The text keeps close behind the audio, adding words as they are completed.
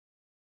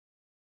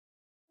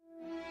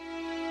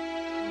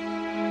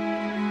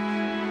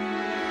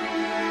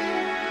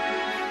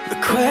The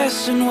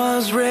question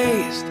was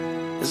raised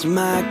as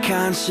my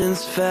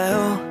conscience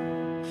fell,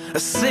 a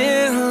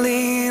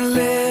silly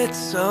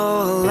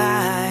little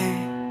lie.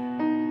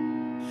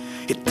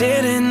 It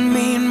didn't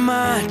mean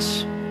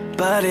much,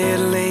 but it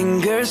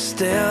lingers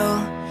still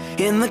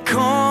in the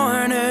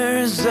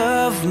corners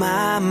of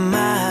my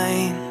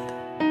mind.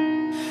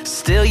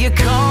 Still you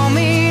call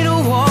me to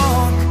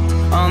walk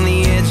on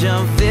the edge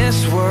of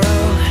this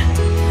world,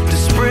 to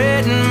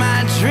spread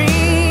my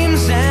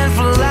dreams and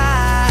fly.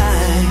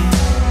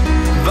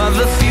 But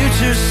the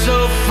future's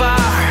so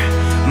far,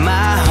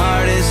 my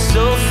heart is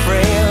so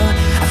frail,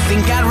 I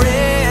think I'd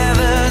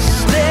rather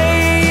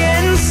stay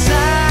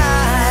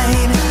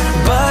inside.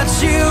 But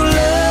you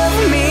love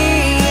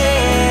me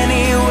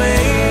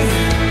anyway.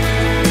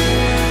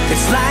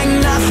 It's like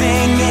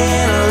nothing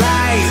in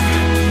life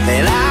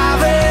that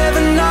I've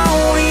ever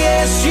known.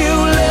 Yes, you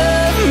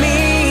love me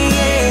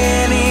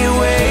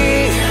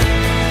anyway.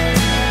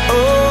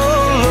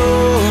 Oh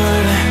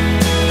Lord,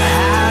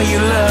 how you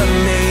love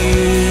me,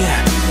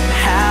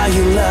 how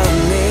you love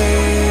me.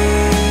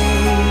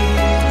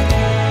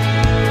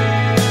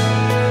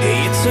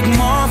 It took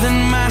more than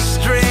my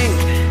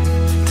strength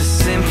to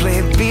simply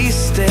be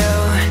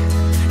still,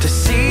 to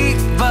seek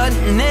but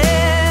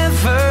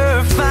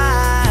never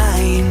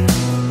find.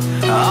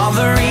 All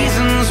the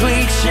reasons we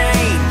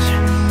change,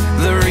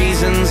 the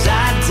reasons I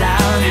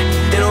doubt,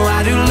 and why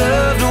do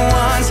loved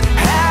ones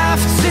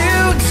have to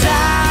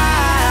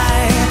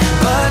die?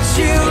 But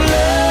you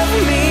love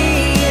me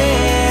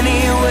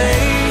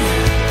anyway.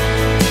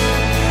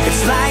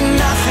 It's like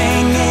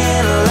nothing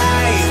in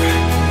life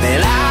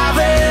that I've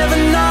ever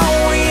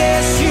known.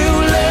 Yes, you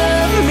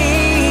love me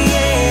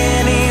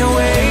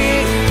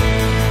anyway.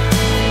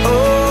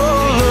 Oh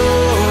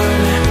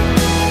Lord,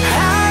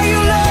 how you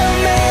love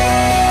me.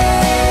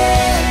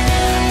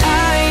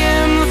 I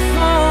am the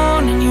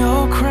thorn in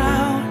your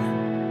crown,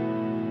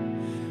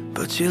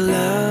 but you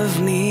love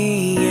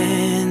me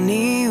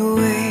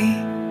anyway.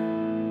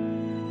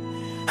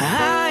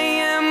 I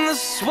am the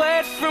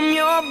sweat from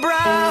your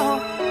brow,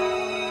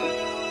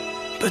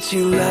 but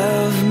you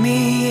love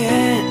me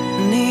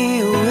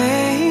anyway.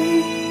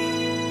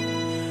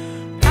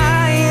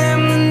 I am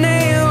the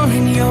nail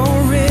in your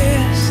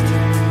wrist,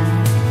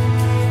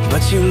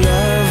 but you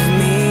love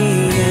me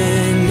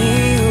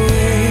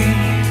anyway.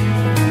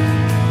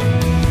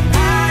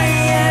 I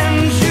am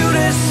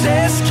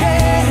Judas's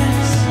kiss,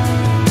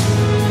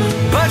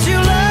 but you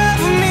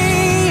love me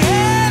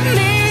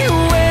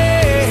anyway.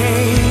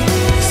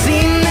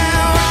 See,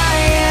 now I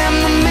am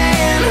the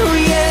man who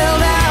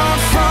yelled out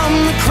from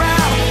the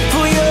crowd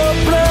for your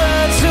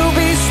blood to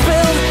be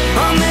spilled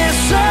on this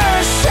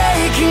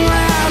earth-shaking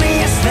ground.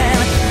 Yes, then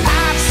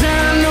I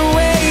turned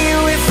away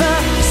with a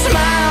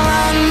smile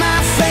on my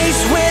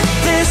face, with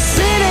this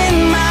sin in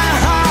my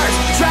heart,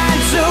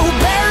 tried to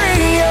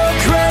bury your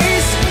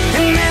grace.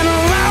 And then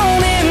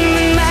alone in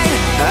the night,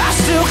 I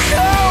still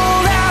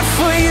called out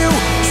for you,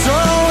 so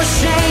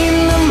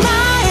ashamed of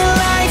my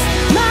life,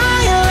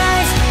 my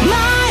life,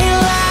 my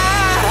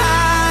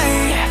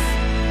life.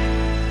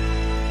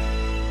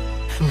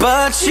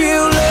 But you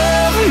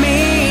love me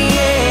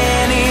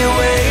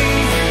anyway.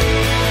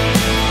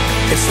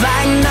 It's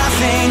like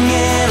nothing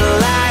in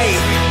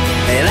life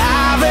that